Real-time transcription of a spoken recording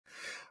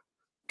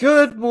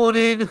Good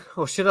morning,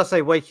 or should I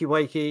say wakey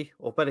wakey,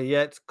 or better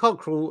yet,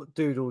 cockerel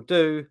doodle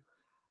doo.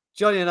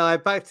 Jonny and I are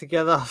back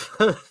together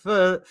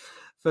for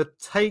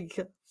take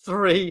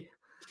 3,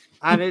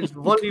 and it's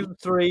volume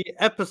 3,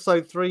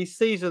 episode 3,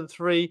 season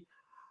 3.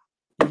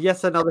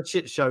 Yes, another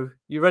shit show.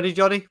 You ready,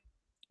 Jonny?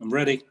 I'm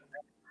ready.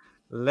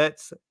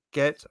 Let's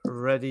get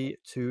ready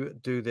to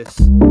do this.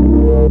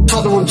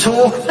 Tottenham on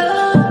tour.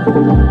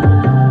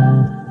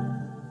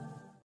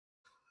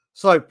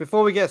 So,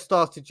 before we get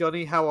started,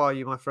 Jonny, how are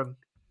you, my friend?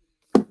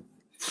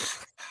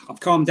 I've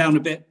calmed down a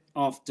bit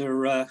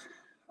after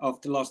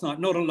last night.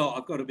 Not a lot.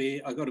 I've got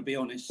to be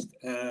honest.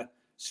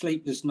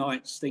 Sleepless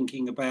nights,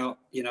 thinking about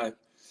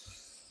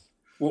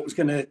what was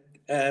going to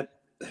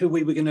who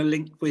we were going to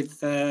link with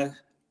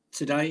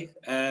today.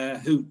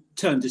 Who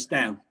turned us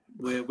down?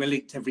 We're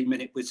linked every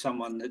minute with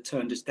someone that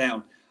turned us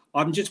down.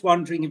 I'm just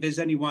wondering if there's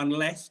anyone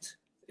left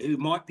who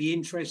might be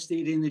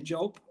interested in the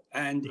job,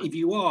 and if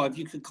you are, if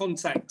you could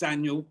contact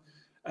Daniel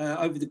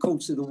over the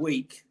course of the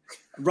week,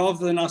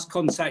 rather than us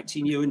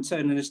contacting you and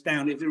turning us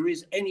down. If there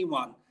is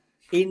anyone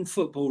in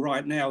football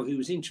right now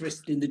who's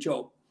interested in the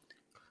job,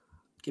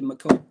 give him a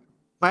call.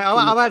 Mate,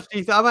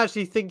 I'm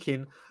actually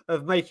thinking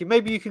of making.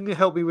 Maybe you can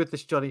help me with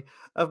this, Jonny.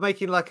 Of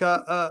making like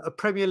a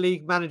Premier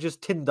League manager's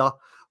Tinder,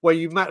 where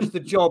you match the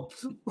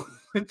jobs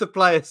with the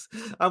players,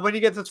 and when you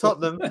get to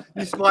Tottenham,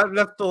 you swipe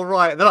left or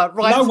right. They're like,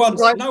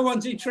 right. No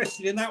one's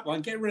interested in that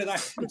one. Get rid of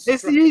that.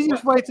 It's the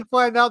easiest way to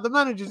find out the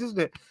managers, isn't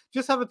it?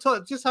 Just have a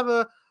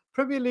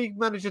Premier League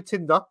manager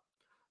Tinder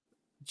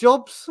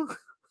jobs.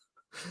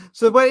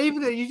 So where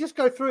even you just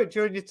go through it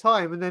during your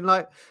time, and then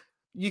like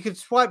you can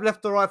swipe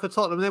left or right for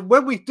Tottenham. And then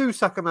when we do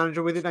sack a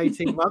manager within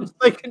 18 months,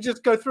 they can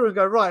just go through and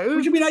go, right. What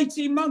do you mean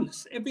 18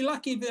 months? It'd be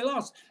lucky if they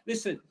last.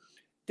 Listen,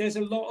 there's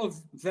a lot of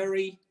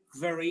very,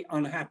 very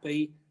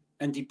unhappy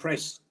and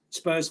depressed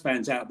Spurs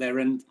fans out there,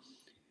 and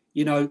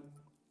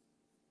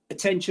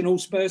attention all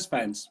Spurs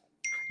fans.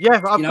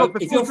 Yeah,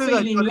 if you're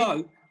feeling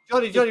low.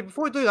 Jonny,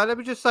 before we do that, let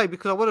me just say,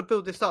 because I want to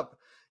build this up.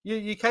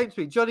 You came to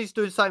me. Jonny's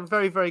doing something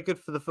very, very good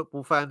for the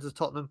football fans of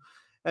Tottenham,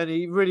 and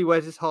he really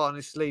wears his heart on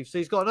his sleeve. So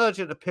he's got an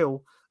urgent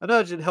appeal, an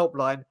urgent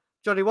helpline.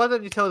 Jonny, why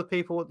don't you tell the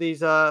people what the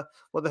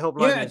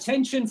helpline is? Yeah,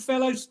 attention,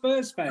 fellow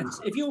Spurs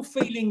fans. If you're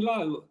feeling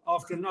low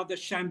after another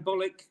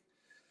shambolic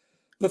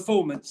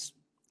performance,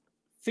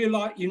 feel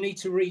like you need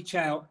to reach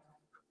out,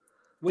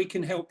 we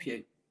can help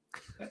you.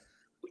 I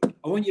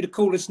want you to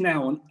call us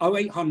now on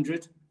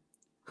 0800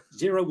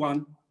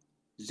 01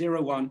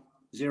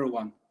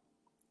 0101.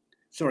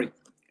 Sorry,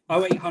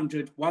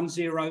 0800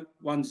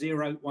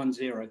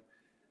 101010.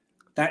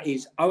 That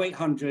is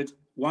 0800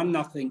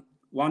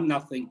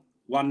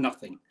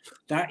 101010.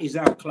 That is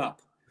our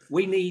club.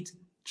 We need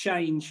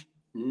change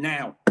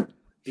now,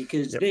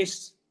 because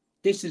this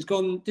has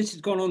gone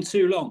on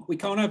too long. We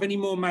can't have any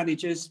more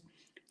managers.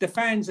 The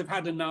fans have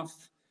had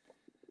enough.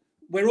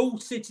 We're all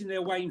sitting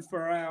there waiting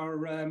for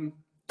our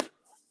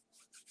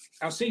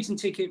season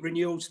ticket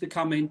renewals to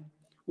come in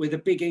with a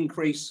big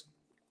increase,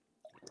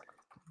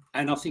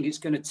 and I think it's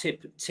going to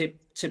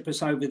tip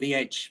us over the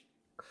edge,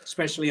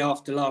 especially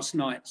after last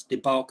night's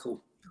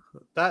debacle.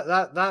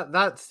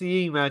 That's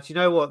the email. Do you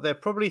know what they're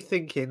probably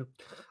thinking?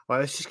 Right,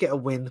 let's just get a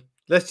win.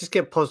 Let's just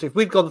get positive. If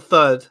we'd gone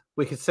third,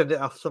 we could send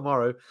it off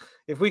tomorrow.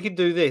 If we can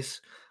do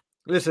this,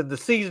 listen, the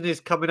season is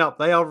coming up.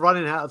 They are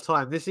running out of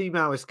time. This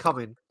email is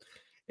coming.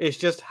 It's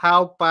just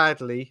how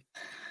badly.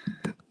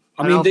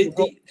 I mean,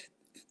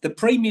 the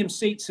premium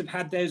seats have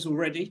had theirs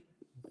already.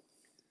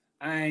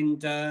 And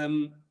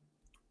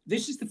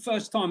this is the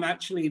first time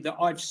actually that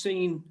I've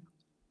seen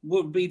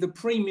would be the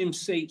premium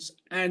seats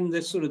and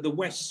the sort of the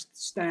West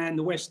stand,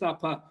 the West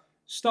upper,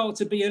 start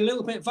to be a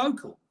little bit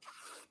vocal.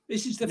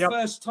 This is the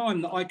first time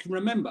that I can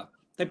remember.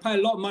 They pay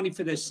a lot of money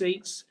for their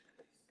seats.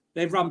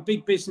 They run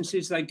big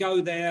businesses. They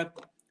go there,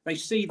 they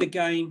see the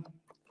game,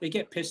 they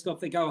get pissed off,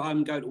 they go home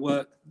and go to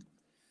work.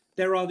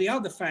 There are the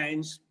other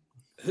fans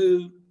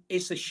who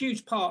it's a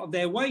huge part of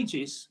their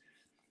wages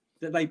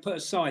that they put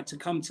aside to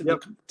come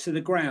to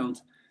the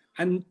ground,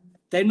 and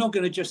they're not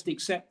going to just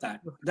accept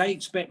that. They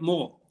expect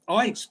more.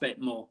 I expect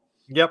more.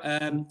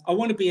 I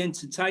want to be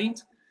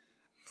entertained,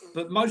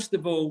 but most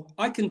of all,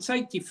 I can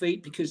take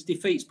defeat because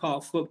defeat's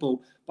part of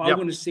football. But I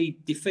want to see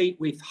defeat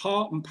with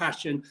heart and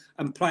passion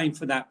and playing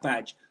for that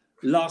badge.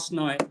 Last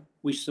night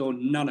we saw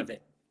none of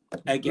it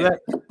again.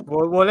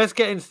 Well, let's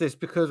get into this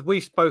because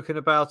we've spoken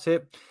about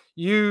it.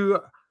 You,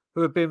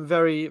 who have been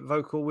very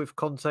vocal with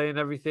Conte and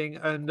everything,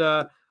 and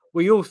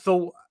we all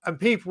thought, and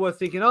people were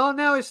thinking, oh,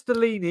 now it's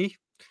Stellini.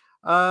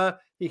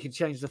 He can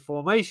change the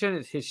formation.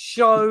 It's his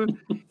show.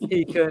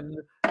 He can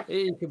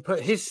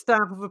put his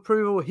stamp of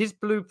approval, his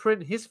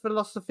blueprint, his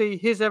philosophy,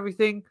 his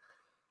everything.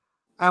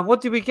 And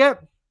what did we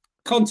get?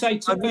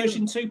 Conte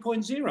version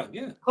 2.0.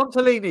 Yeah.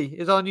 Contalini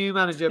is our new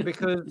manager,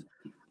 because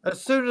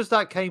as soon as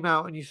that came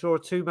out and you saw a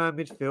two-man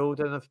midfield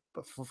and a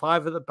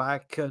five at the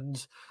back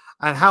and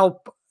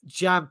how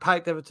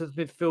jam-packed Everton's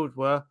midfield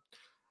were,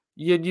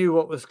 you knew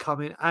what was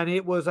coming. And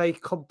it was a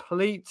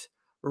complete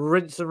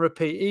rinse and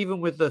repeat, even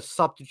with the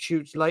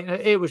substitutes later.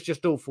 It was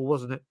just awful,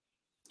 wasn't it?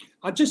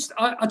 I just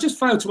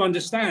failed to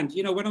understand.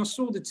 You know, when I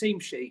saw the team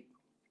sheet,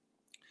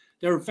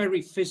 they're a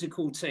very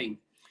physical team,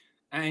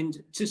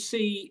 and to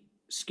see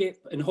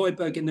Skip and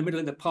Højbjerg in the middle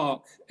of the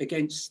park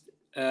against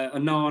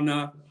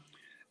Onana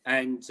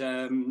and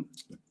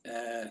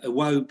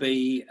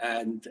Iwobi,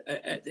 and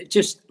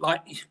just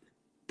like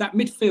that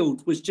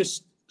midfield was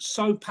just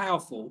so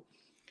powerful.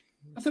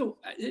 I thought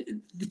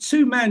the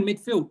two-man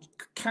midfield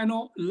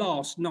cannot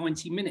last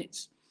 90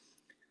 minutes.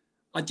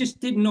 I just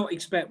did not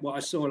expect what I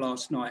saw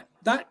last night.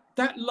 That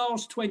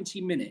last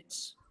 20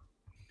 minutes,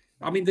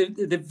 I mean,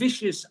 the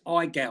vicious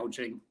eye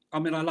gouging. I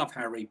mean, I love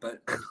Harry,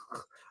 but it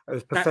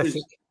was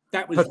pathetic.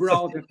 That was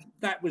rather.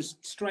 That was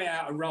straight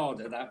out of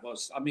RADA. That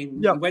was. I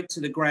mean, he went to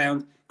the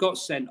ground, got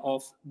sent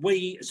off.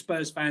 We, as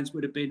Spurs fans,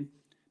 would have been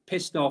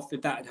pissed off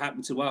if that had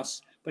happened to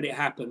us, but it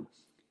happened.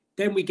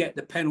 Then we get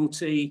the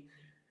penalty.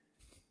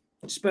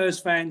 Spurs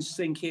fans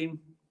thinking,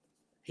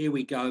 "Here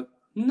we go."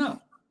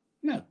 No,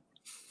 not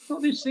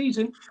this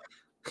season.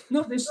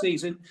 Not this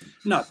season.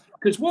 No,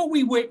 because what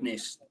we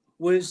witnessed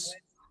was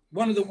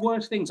one of the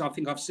worst things I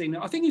think I've seen.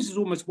 I think this is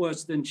almost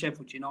worse than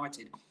Sheffield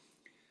United.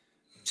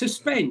 To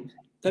spend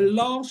the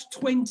last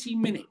 20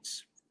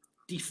 minutes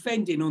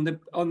defending on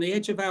the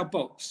edge of our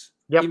box,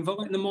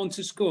 inviting them on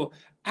to score.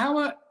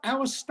 Our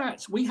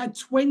stats, we had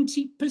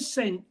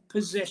 20%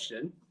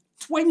 possession,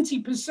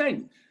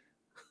 20%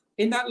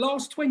 in that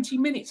last 20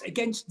 minutes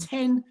against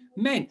 10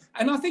 men.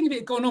 And I think if it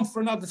had gone on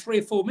for another 3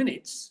 or 4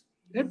 minutes,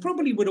 they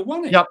probably would have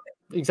won it. Yep,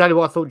 exactly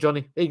what I thought,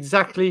 Johnny.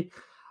 Exactly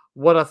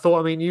what I thought.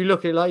 I mean, you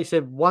look at it, like you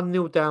said,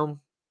 1-0 down.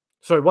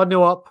 Sorry,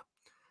 1-0 up,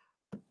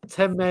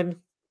 10 men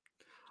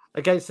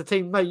against the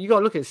team. Mate, you got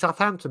to look at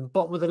Southampton,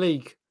 bottom of the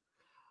league.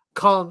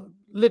 Couldn't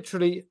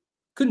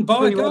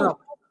buy a goal.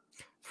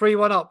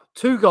 3-1 up,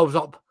 2 goals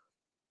up.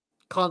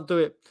 Can't do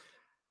it.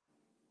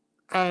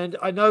 And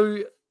I know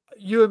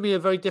you and me are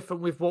very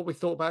different with what we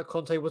thought about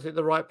Conte. Was it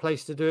the right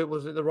place to do it?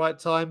 Was it the right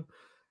time?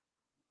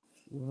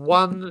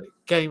 One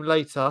game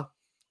later,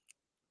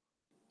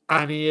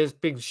 and he has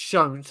been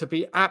shown to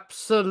be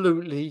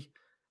absolutely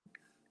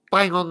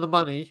bang on the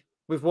money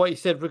with what he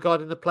said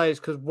regarding the players,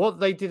 because what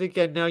they did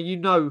again, now you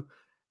know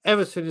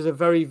Everton is a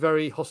very,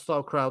 very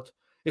hostile crowd,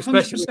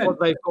 especially 100%. With what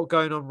they've got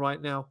going on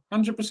right now.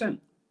 100%.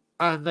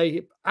 And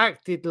they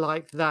acted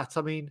like that.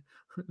 I mean,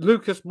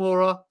 Lucas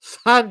Moura,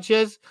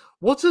 Sanchez,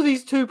 what are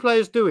these 2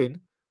 players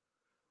doing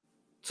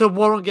to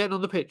warrant getting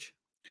on the pitch?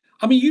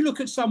 I mean, you look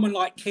at someone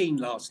like Keane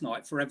last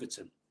night for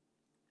Everton.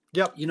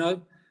 Yep. You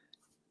know,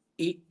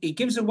 he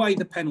gives away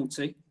the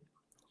penalty.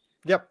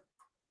 Yep.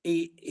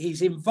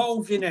 He's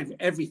involved in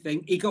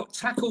everything. He got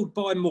tackled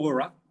by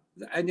Moura,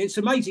 and it's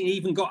amazing he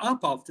even got up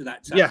after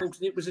that tackle,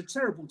 because it was a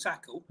terrible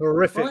tackle.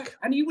 Horrific. Right?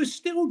 And he was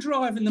still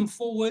driving them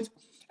forward,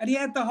 and he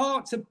had the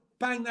heart to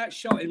bang that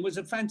shot in. It was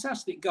a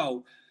fantastic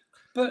goal.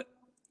 But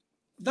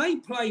they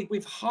played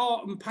with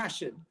heart and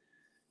passion.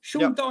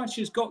 Sean Dyche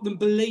has got them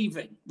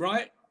believing,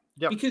 right?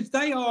 Yep. Because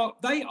they are,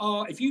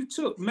 if you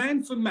took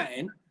man for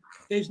man,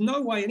 there's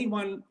no way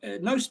anyone,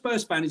 no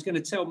Spurs fan is going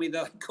to tell me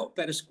that they've got a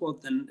better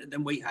squad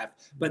than we have.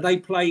 But they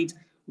played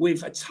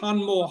with a ton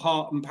more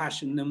heart and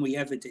passion than we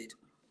ever did.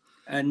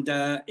 And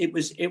it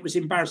was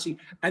embarrassing.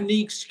 And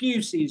the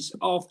excuses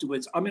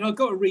afterwards, I mean, I've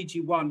got to read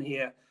you one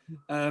here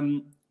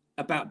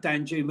about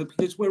Danjuma,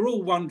 because we're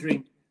all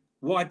wondering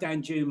why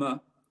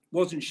Danjuma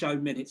wasn't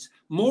shown minutes.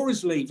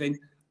 Moura's leaving.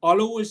 I'll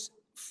always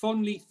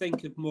fondly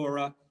think of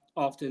Moura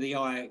after the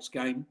Ajax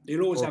game.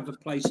 He'll always have a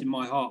place in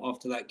my heart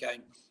after that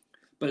game.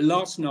 But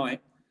last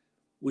night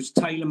was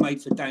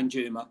tailor-made for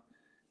Danjuma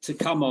to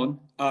come on.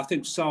 I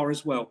think Sarr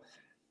as well.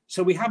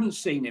 So we haven't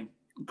seen him.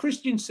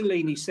 Christian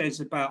Cellini says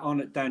about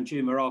Arnaud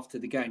Danjuma after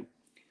the game,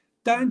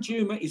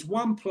 Danjuma is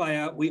one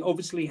player. We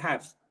obviously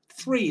have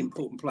 3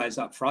 important players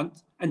up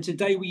front. And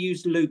today we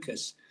used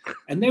Lucas.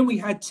 And then we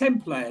had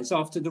 10 players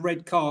after the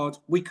red card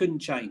we couldn't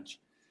change.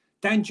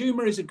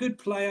 Danjuma is a good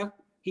player.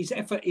 His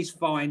effort is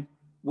fine.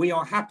 We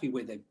are happy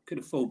with him. Could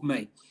have fooled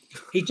me.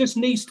 He just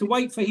needs to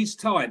wait for his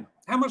time.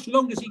 How much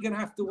longer is he going to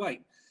have to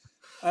wait?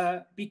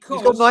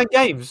 Because he's got 9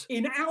 games.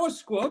 In our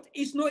squad,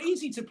 it's not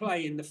easy to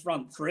play in the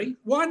front 3.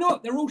 Why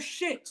not? They're all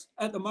shit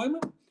at the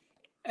moment.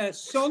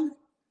 Son,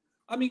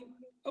 I mean,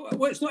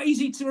 well, it's not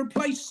easy to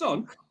replace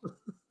Son.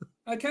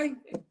 Okay?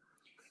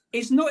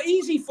 It's not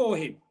easy for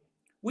him.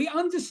 We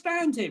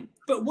understand him,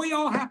 but we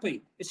are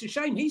happy. It's a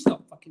shame he's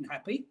not fucking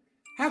happy.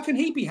 How can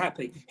he be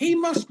happy? He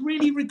must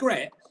really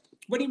regret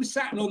when he was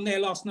sat on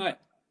there last night.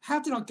 How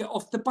did I get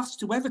off the bus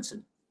to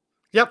Everton?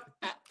 Yep.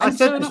 I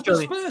said this,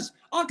 Johnny. Spurs.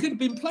 I could have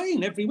been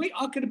playing every week.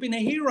 I could have been a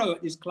hero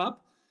at this club.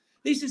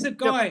 This is a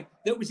guy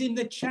that was in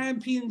the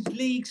Champions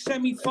League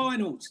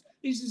semi-finals.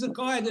 This is a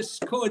guy that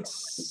scored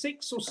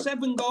 6 or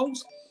 7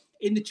 goals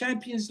in the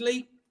Champions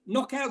League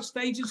knockout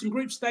stages and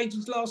group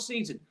stages last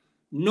season.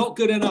 Not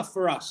good enough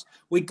for us.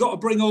 We've got to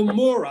bring on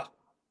Moura.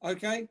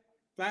 Okay?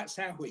 That's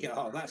how we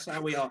are. That's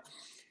how we are.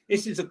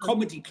 This is a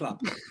comedy club.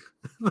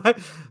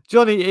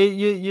 Johnny,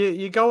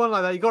 you go on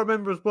like that. You got to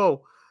remember as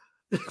well.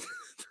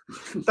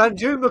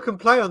 Danjuma can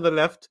play on the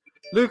left.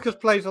 Lucas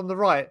plays on the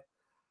right.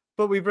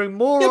 but we bring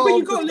more. Yeah, but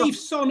you've got to leave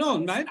Son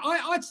on, man.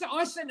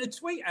 I sent a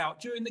tweet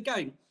out during the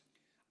game.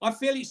 I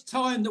feel it's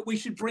time that we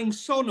should bring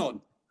Son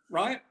on,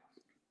 right?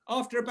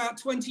 After about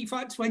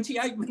 25,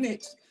 28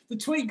 minutes, the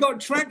tweet got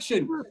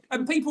traction,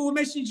 and people were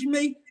messaging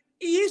me.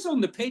 He is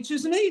on the pitch,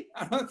 isn't he?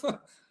 And I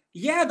thought,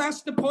 yeah,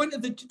 that's the point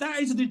of that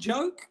is the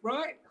joke,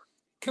 right?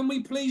 Can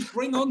we please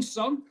bring on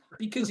Son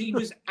because he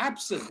was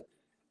absent?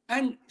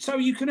 And so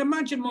you can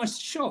imagine my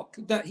shock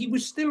that he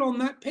was still on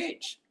that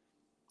pitch.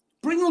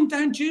 Bring on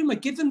Danjuma,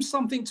 give them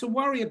something to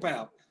worry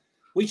about.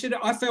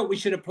 I felt we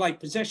should have played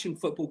possession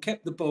football,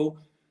 kept the ball,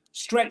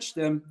 stretched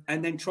them,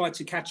 and then tried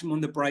to catch them on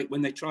the break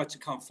when they tried to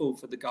come forward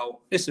for the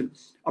goal. Listen,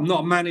 I'm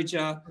not a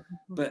manager,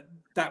 but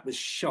that was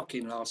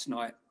shocking last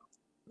night.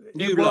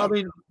 I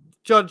mean,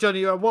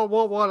 Johnny, what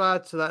I'll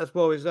add to that as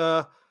well is,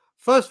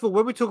 first of all,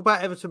 when we talk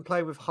about Everton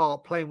playing with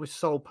heart, playing with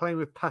soul, playing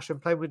with passion,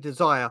 playing with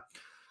desire,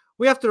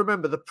 we have to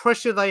remember the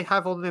pressure they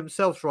have on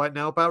themselves right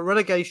now about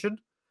relegation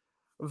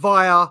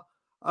via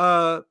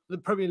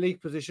the Premier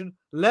League position,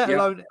 let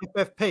alone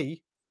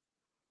FFP.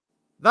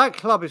 That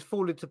club is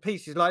falling to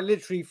pieces, like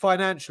literally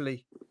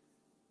financially,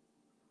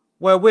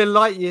 where we're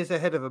light years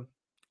ahead of them.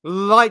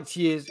 Light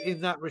years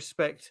in that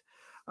respect.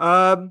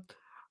 And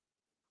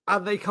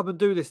they come and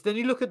do this. Then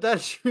you look at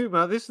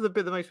Danjuma. This is the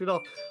bit that makes me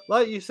laugh.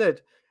 Like you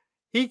said,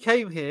 he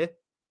came here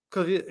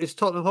because it's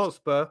Tottenham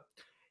Hotspur.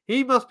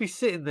 He must be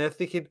sitting there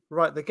thinking,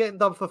 right, they're getting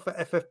done for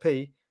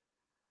FFP.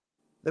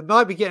 They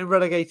might be getting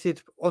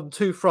relegated on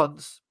two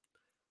fronts.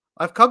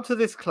 I've come to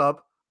this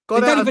club. They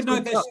don't even know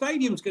if their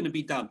stadium's going to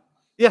be done.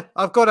 Yeah,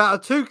 I've got out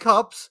of 2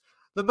 cups.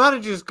 The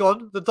manager's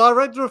gone. The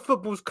director of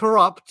football's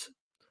corrupt.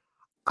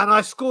 And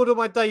I scored on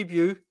my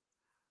debut.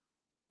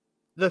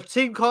 The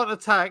team can't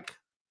attack,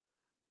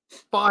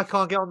 but I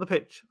can't get on the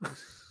pitch.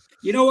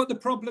 You know what the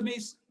problem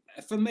is?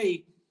 For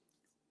me,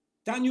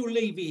 Daniel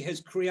Levy has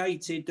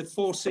created the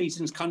Four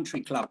Seasons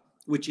Country Club,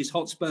 which is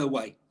Hotspur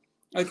Way.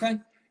 Okay?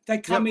 They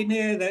come in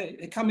here,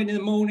 they come in the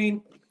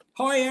morning.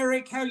 Hi,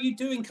 Eric, how you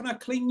doing? Can I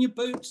clean your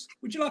boots?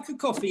 Would you like a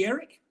coffee,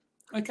 Eric?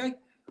 Okay.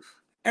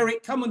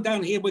 Eric, come on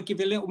down here. We'll give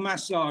you a little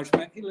massage,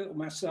 mate. A little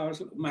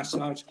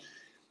massage.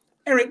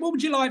 Eric, what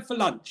would you like for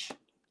lunch?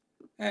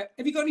 Have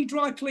you got any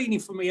dry cleaning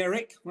for me,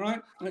 Eric? Right?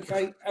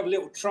 Okay. Have a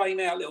little train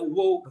out, a little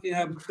walk, you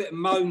know, a bit of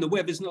moan. The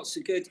weather's not so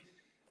good.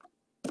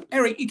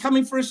 Eric, you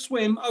coming for a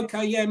swim?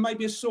 Okay, yeah,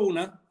 maybe a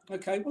sauna.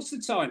 Okay, what's the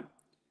time?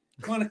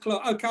 1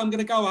 o'clock. Okay, I'm going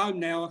to go home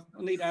now.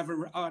 I need to have a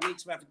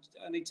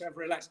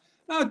relax.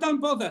 No,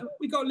 don't bother.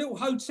 We got a little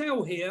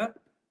hotel here,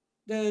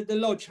 the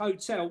Lodge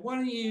Hotel. Why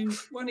don't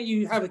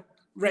you have a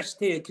rest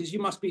here because you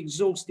must be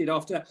exhausted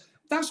after.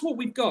 That's what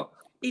we've got.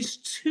 It's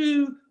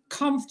too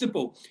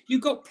comfortable.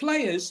 You've got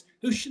players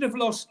who should have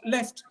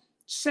left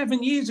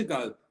 7 years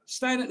ago,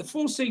 staying at the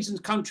Four Seasons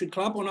Country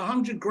Club on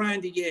 100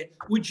 grand a year.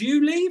 Would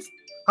you leave?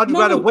 100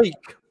 grand a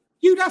week.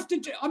 You'd have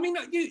to.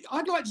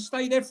 I'd like to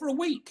stay there for a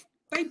week.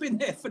 They've been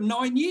there for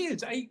 9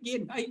 years, 8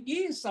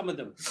 years. Some of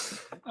them.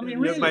 I mean,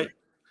 really. Mate,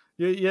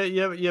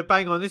 you're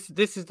bang on.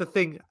 This is the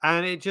thing,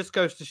 and it just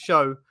goes to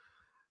show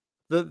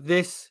that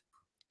this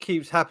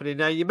keeps happening.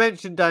 Now, you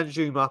mentioned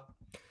Danjuma.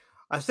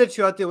 I said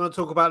to you I didn't want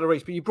to talk about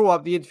Lloris, but you brought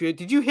up the interview.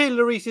 Did you hear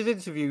Lloris's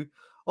interview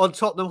on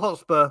Tottenham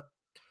Hotspur?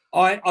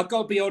 I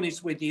got to be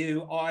honest with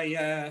you.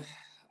 I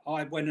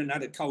went and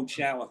had a cold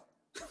shower.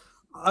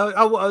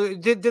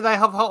 Did they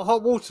have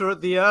hot water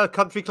at the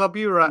country club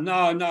you were at?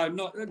 No,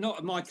 not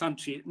at my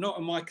country. Not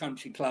at my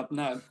country club.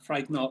 No,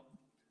 afraid not.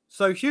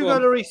 So Hugo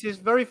Lloris's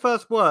very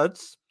first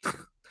words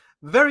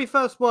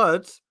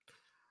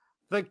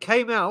that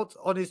came out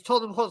on his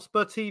Tottenham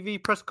Hotspur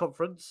TV press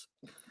conference.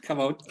 Come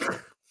on.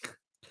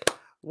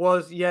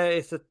 Was,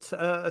 it's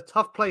a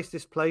tough place,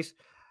 this place,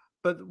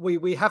 but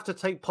we have to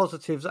take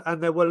positives,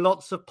 and there were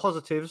lots of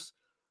positives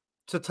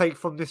to take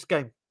from this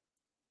game.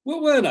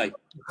 What were they?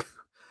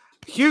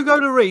 Hugo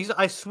Lloris,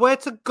 I swear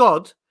to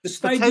God, the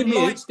stadium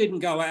lights didn't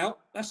go out.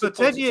 That's for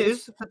 10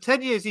 years. For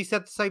 10 years, he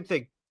said the same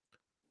thing.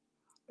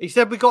 He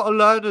said we got to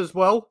learn as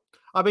well.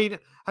 I mean,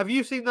 have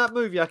you seen that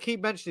movie? I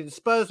keep mentioning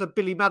Spurs with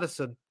Billy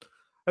Madison.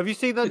 Have you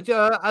seen that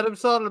Adam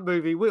Sandler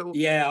movie?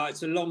 Yeah,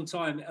 it's a long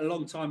time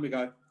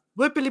ago.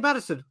 We're Billy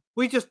Madison.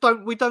 We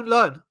don't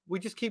learn. We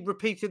just keep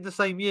repeating the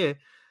same year.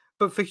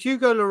 But for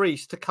Hugo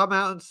Lloris to come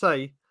out and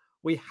say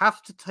we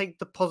have to take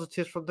the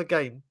positives from the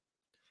game,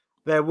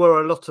 there were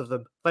a lot of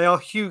them. They are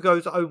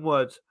Hugo's own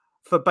words,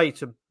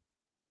 verbatim.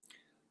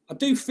 I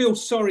do feel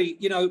sorry,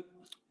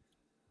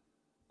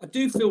 I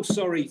do feel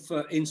sorry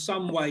for, in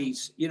some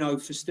ways, for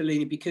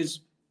Stellini,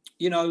 because,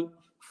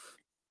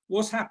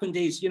 what's happened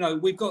is,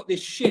 we've got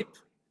this ship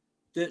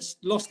that's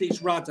lost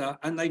its rudder,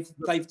 and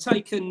they've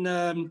taken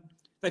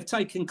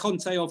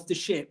Conte off the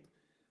ship,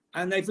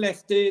 and they've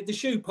left the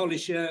shoe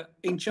polisher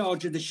in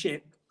charge of the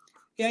ship.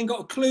 He ain't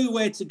got a clue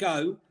where to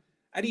go,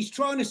 and he's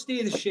trying to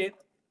steer the ship.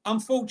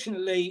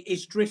 Unfortunately,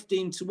 it's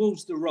drifting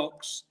towards the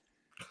rocks,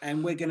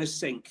 and we're going to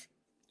sink.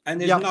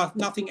 And there's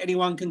nothing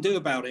anyone can do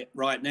about it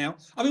right now.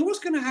 I mean, what's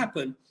going to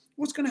happen?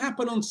 What's going to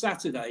happen on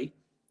Saturday?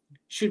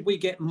 Should we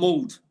get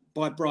mauled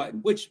by Brighton,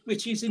 which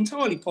is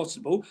entirely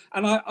possible.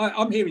 And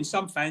I'm hearing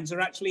some fans are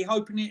actually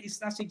hoping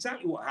that's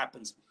exactly what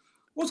happens.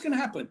 What's going to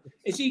happen?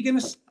 Is he going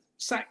to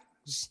sack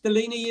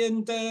Stellini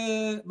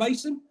and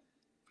Mason?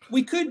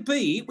 We could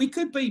be, by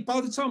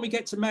the time we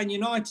get to Man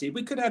United,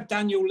 we could have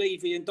Daniel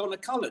Levy and Donna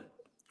Cullen,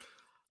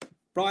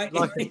 right,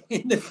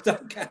 in the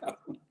dugout.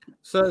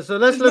 So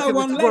let's look at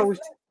well,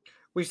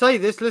 we say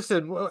this.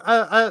 Listen,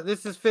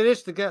 this is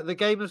finished. The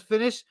game is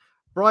finished.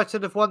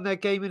 Brighton have won their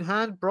game in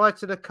hand.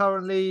 Brighton are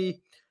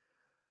currently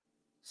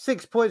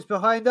 6 points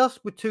behind us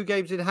with 2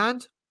 games in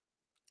hand.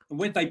 And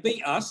when they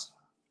beat us,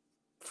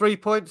 3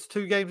 points,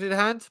 2 games in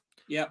hand.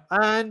 Yeah.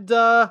 And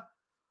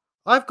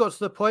I've got to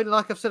the point,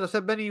 like I've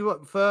said many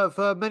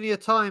for many a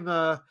time,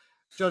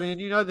 Johnny, and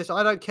you know this.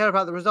 I don't care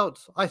about the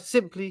results. I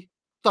simply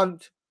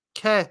don't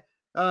care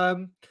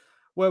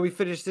where we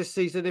finish this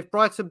season. If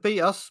Brighton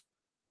beat us,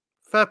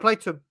 fair play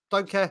to them.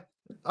 Don't care.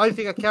 The only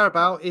thing I care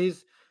about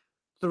is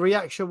the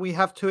reaction we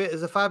have to it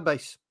as a fan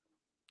base.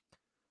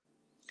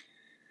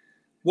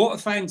 What are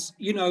fans?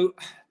 You know,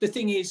 the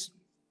thing is,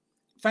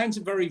 fans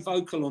are very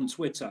vocal on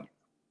Twitter,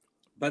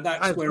 but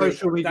that's where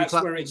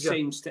it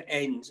seems to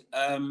end.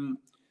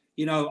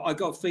 You know, I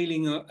got a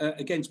feeling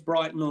against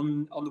Brighton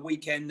on the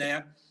weekend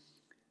there.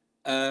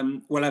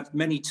 We'll have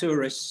many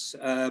tourists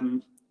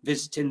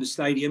visiting the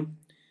stadium.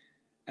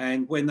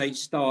 And when they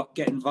start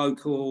getting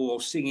vocal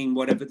or singing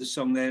whatever the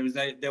song there is,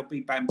 they'll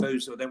be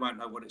bamboozled. They won't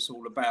know what it's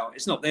all about.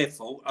 It's not their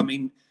fault. I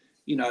mean,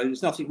 you know,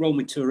 there's nothing wrong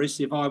with tourists.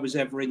 If I was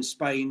ever in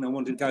Spain, I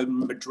wanted to go to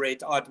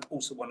Madrid, I'd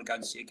also want to go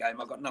and see a game.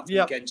 I've got nothing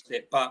against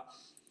it. But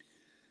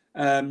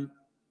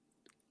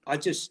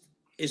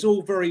it's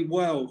all very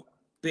well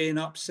being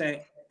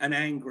upset and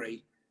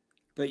angry,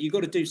 but you've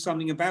got to do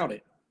something about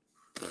it,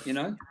 you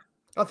know?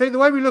 I think the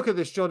way we look at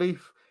this, Johnny,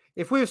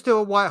 if we were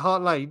still at White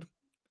Hart Lane,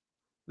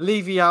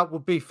 Levy out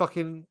would be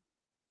fucking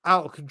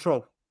out of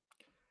control.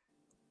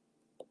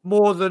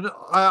 More than,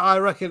 I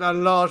reckon, a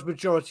large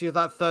majority of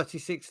that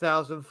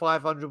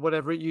 36,500,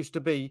 whatever it used to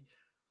be,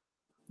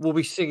 will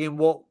be singing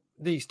what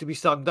needs to be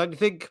sung, don't you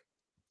think?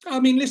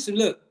 I mean, listen,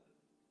 look,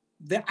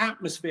 the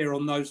atmosphere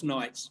on those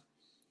nights,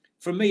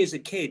 for me as a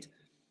kid,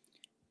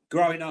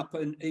 growing up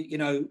and, you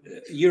know,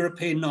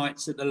 European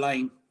nights at the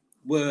Lane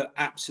were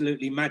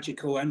absolutely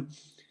magical. And,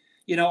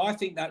 you know, I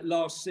think that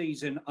last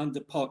season under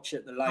Poch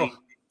at the Lane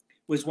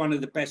was one of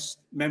the best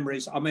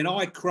memories. I mean,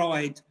 I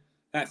cried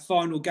that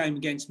final game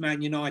against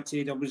Man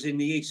United. I was in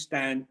the East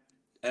Stand,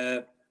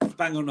 bang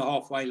on the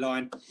halfway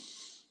line.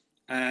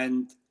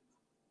 And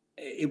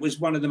it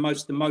was one of the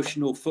most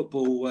emotional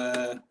football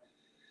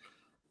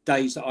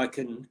days that I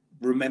can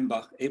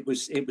remember. It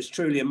was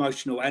truly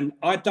emotional. And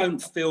I don't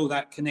feel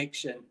that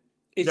connection.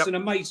 It's an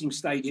amazing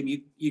stadium.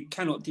 You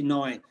cannot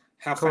deny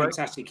how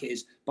fantastic it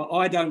is. But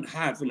I don't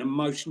have an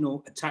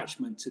emotional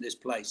attachment to this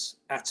place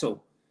at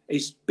all.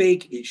 It's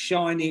big, it's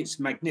shiny, it's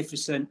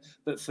magnificent.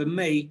 But for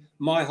me,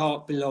 my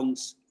heart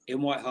belongs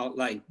in White Hart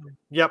Lane.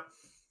 Yep.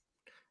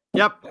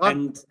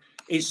 And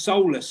it's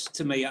soulless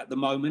to me at the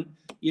moment.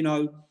 You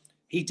know,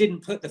 he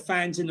didn't put the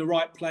fans in the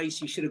right place.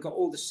 He should have got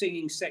all the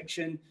singing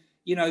section.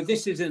 You know,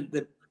 this isn't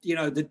the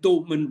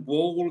Dortmund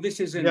wall. This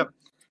isn't,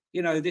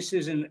 this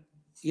isn't,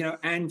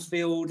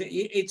 Anfield.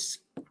 It's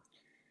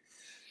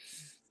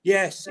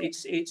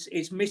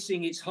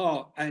missing its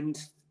heart. And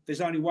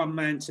there's only one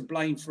man to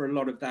blame for a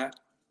lot of that.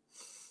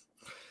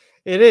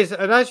 It is.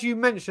 And as you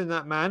mentioned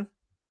that, man,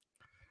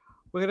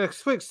 we're going to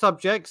switch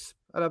subjects.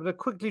 And I'm going to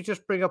quickly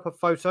just bring up a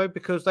photo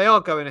because they are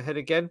going ahead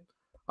again.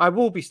 I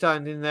will be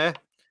standing there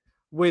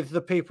with the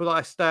people that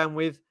I stand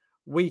with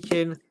week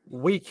in,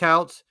 week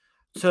out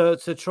to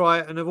try,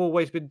 and I've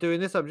always been doing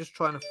this. I'm just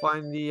trying to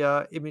find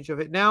the image of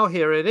it now.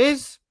 Here it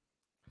is.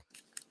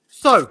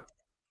 So,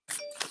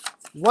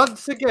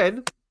 once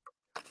again,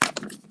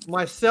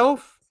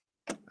 myself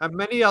and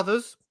many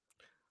others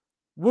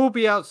will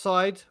be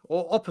outside,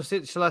 or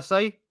opposite, shall I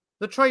say,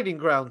 the training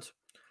ground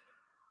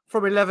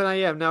from 11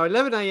 a.m. Now,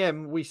 11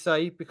 a.m. we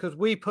say because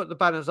we put the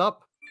banners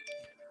up.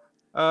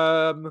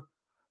 There'll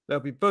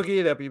be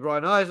Boogie, there'll be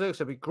Ryan Isaacs,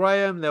 there'll be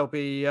Graham, there'll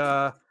be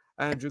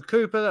Andrew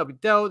Cooper, there'll be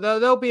Dell.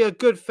 There'll be a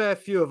good fair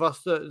few of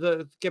us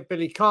that get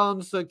Billy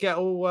Carnes, that get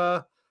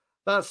all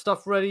that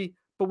stuff ready.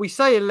 But we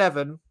say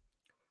 11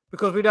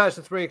 because we know it's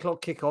a 3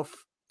 o'clock kickoff.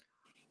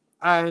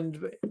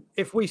 And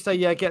if we say,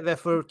 get there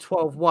for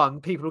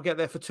 12:01, people will get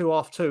there for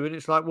 2:30. And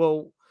it's like,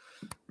 well,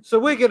 so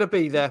we're going to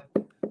be there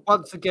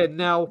once again.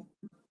 Now,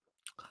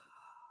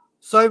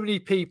 so many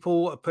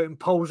people are putting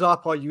polls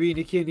up. Are you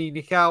ENIC in,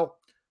 ENIC out?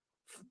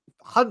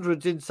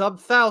 Hundreds in some,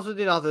 thousands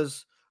in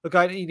others are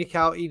going to ENIC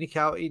out, ENIC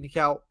out, ENIC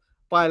out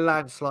by a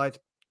landslide.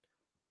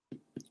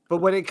 But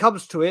when it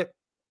comes to it,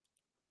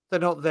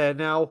 they're not there.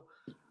 Now,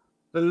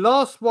 the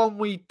last one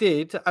we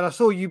did, and I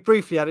saw you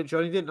briefly at it,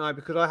 Johnny, didn't I?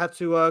 Because I had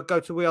to go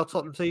to We Are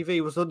Tottenham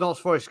TV, was the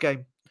Notts Forest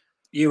game.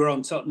 You were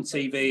on Tottenham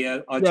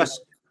TV. I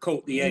just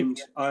caught the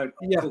end.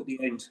 Caught the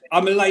end.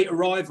 I'm a late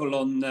arrival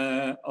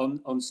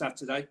on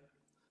Saturday.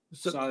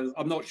 So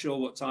I'm not sure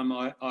what time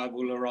I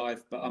will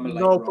arrive, but I'm a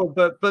late arrival.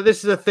 But this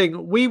is the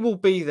thing. We will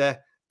be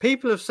there.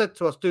 People have said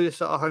to us, do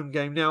this at a home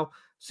game. Now,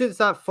 since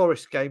that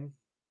Forest game,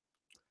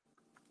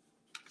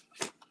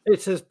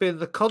 it has been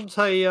the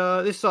Conte.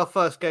 This is our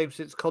first game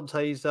since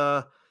Conte's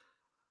press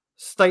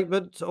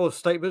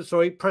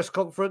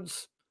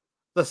conference,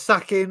 the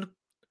sacking,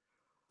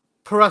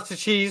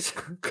 Paratici's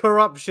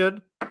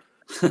corruption,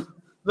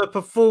 the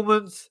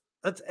performance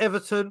at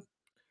Everton.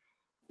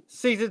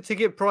 Season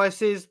ticket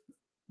prices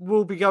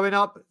will be going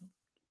up.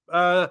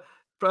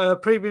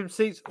 Premium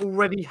seats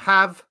already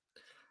have.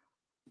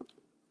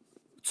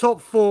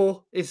 Top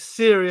 4 is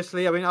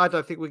seriously, I mean, I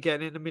don't think we're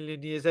getting it in a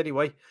million years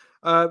anyway,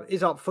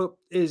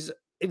 is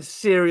in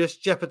serious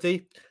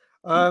jeopardy.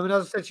 And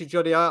as I said to you,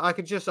 Johnny, I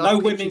could just... No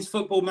women's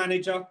football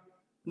manager.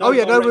 No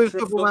women's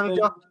football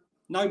manager.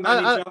 No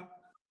manager.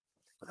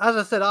 As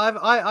I said,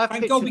 I've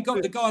thank God we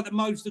got the guy that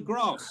mows the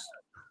grass.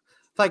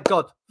 Thank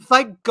God,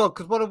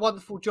 because what a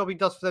wonderful job he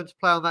does for them to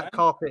play on that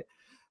carpet.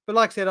 But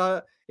like I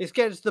said, it's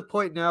getting to the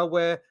point now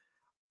where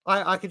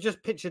I can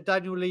just picture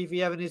Daniel Levy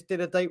having his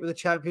dinner date with the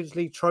Champions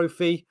League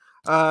trophy.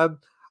 And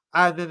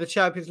then the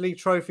Champions League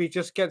trophy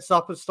just gets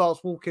up and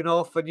starts walking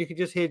off. And you can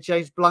just hear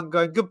James Blunt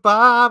going,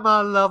 "Goodbye,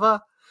 my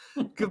lover.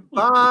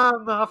 Goodbye,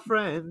 my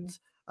friend."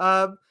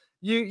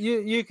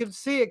 You can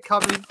see it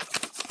coming.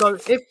 So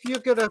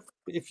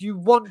if you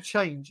want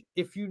change,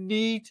 if you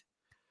need,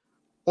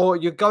 or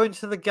you're going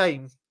to the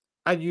game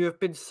and you have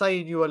been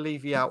saying you are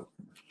Levy out,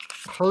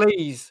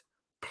 please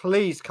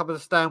come and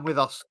stand with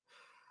us.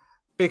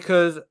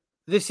 Because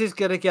this is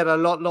going to get a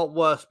lot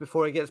worse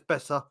before it gets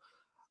better,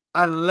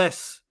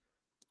 unless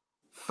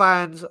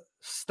fans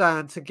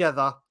stand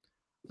together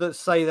that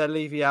say they're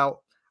Levy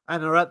out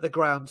and are at the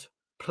ground.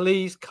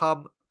 Please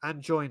come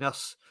and join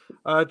us.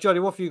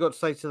 Johnny, what have you got to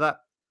say to that?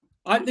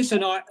 I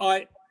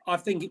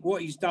think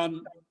what he's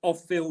done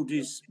off field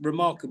is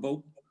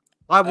remarkable.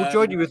 I will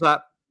join you with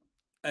that.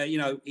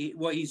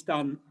 What he's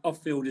done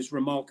off field is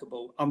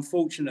remarkable.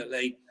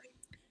 Unfortunately,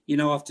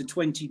 after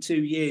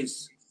 22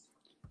 years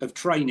of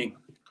training,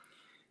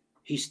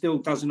 he still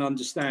doesn't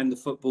understand the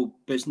football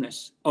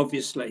business.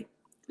 Obviously,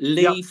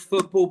 leave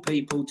football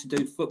people to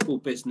do football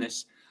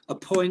business.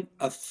 Appoint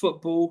a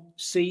football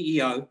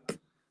CEO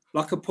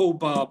like a Paul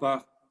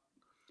Barber.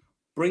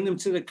 Bring them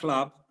to the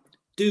club.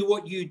 Do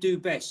what you do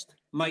best.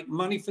 Make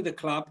money for the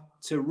club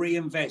to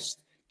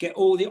reinvest. Get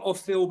all the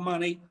off-field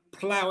money,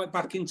 plough it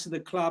back into the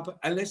club,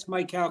 and let's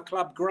make our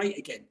club great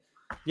again.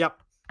 Yep,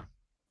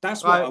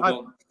 that's what I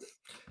want.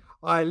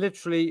 I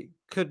literally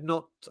could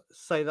not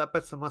say that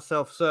better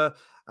myself, sir.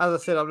 As I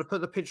said, I'm going to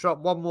put the picture up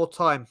one more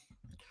time.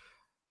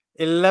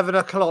 11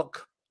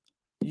 o'clock,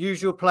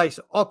 usual place,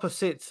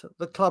 opposite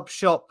the club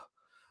shop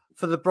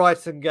for the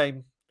Brighton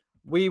game.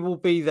 We will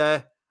be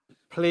there.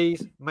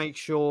 Please make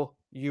sure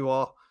you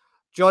are.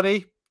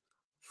 Johnny,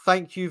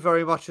 thank you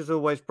very much as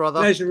always, brother.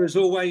 Pleasure as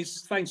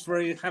always. Thanks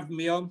for having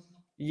me on.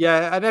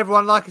 Yeah, and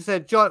everyone, like I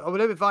said, John,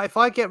 if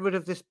I get rid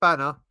of this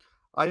banner,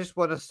 I just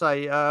want to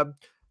say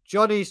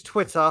Johnny's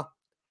Twitter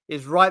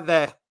is right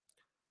there.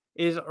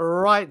 Is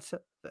right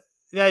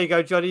there. You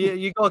go, Johnny.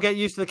 You got to get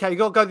used to the camera. You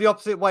got to go the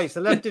opposite way. So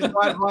left is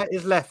right, right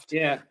is left.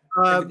 Yeah.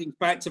 Everything's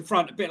back to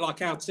front, a bit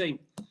like our team.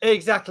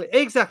 Exactly,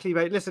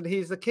 mate. Listen,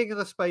 he's the king of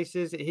the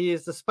spaces. He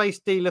is the space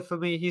dealer for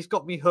me. He's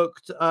got me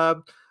hooked.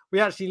 We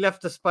actually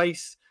left a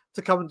space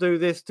to come and do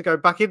this, to go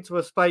back into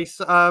a space.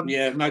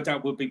 Yeah, no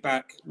doubt we'll be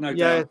back. No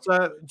doubt.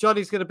 So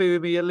Johnny's going to be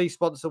with me at least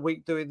once a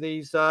week doing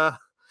these.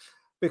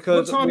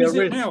 Because what time is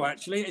it now?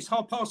 Actually, it's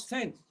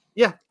 10:30.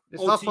 Yeah.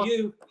 It's or to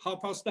you,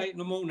 8:30 in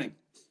the morning.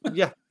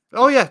 Yeah.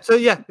 Oh yeah. So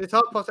yeah, it's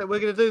 8:30. We're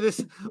going to do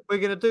this. We're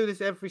going to do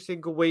this every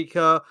single week.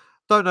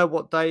 Don't know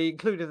what day,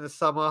 including the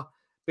summer,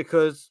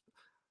 because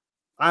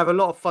I have a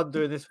lot of fun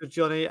doing this with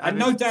Johnny. And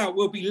no doubt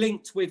we'll be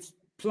linked with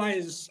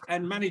players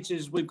and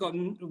managers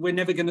we're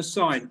never going to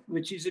sign,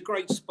 which is a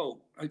great sport.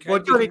 Okay. Well,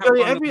 Johnny,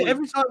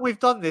 every time we've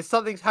done this,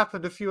 something's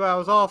happened a few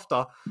hours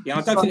after. Yeah,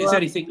 I don't think there's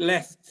anything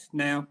left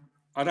now.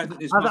 I don't think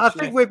there's. I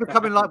think we're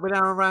becoming like when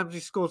Aaron Ramsey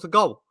scores a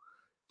goal.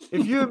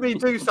 If you and me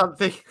do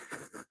something,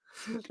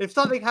 if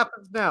something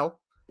happens now,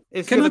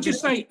 it's. Can I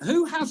just say,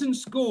 who hasn't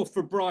scored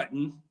for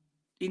Brighton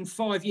in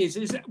 5 years?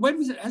 When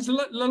was it? Has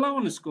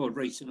Lallana scored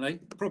recently?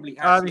 Probably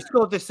has. He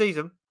scored this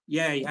season.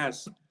 Yeah, he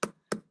has.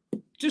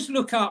 Just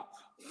look up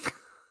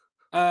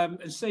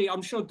and see.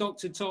 I'm sure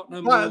Dr.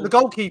 Tottenham. The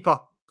goalkeeper.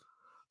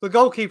 The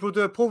goalkeeper will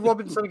do a Paul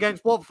Robinson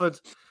against Watford.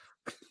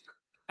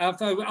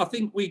 Although I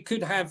think we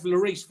could have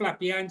Lloris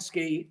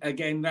Flapianski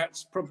again.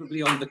 That's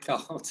probably on the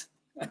card.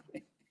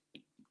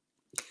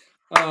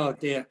 Oh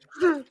dear!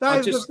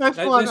 That is the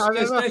best one I've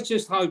ever. Let's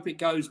just hope it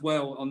goes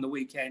well on the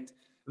weekend.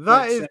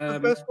 That is the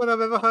best one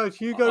I've ever heard.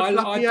 Hugo,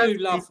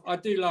 I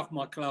do love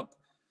my club,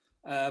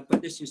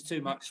 but this is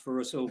too much for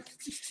us all.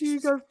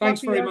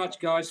 Thanks very much,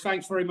 guys.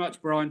 Thanks very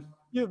much, Brian.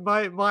 Yeah,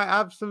 my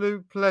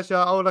absolute pleasure.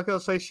 All I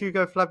gotta say,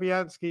 Hugo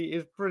Flabianski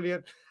is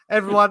brilliant.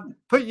 Everyone,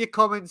 put your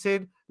comments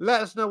in.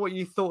 Let us know what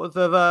you thought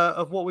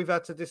of what we've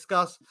had to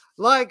discuss.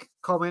 Like,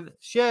 comment,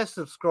 share,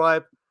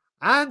 subscribe,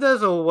 and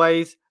as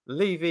always,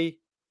 Levy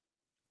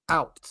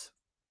out.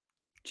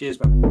 Cheers,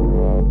 man.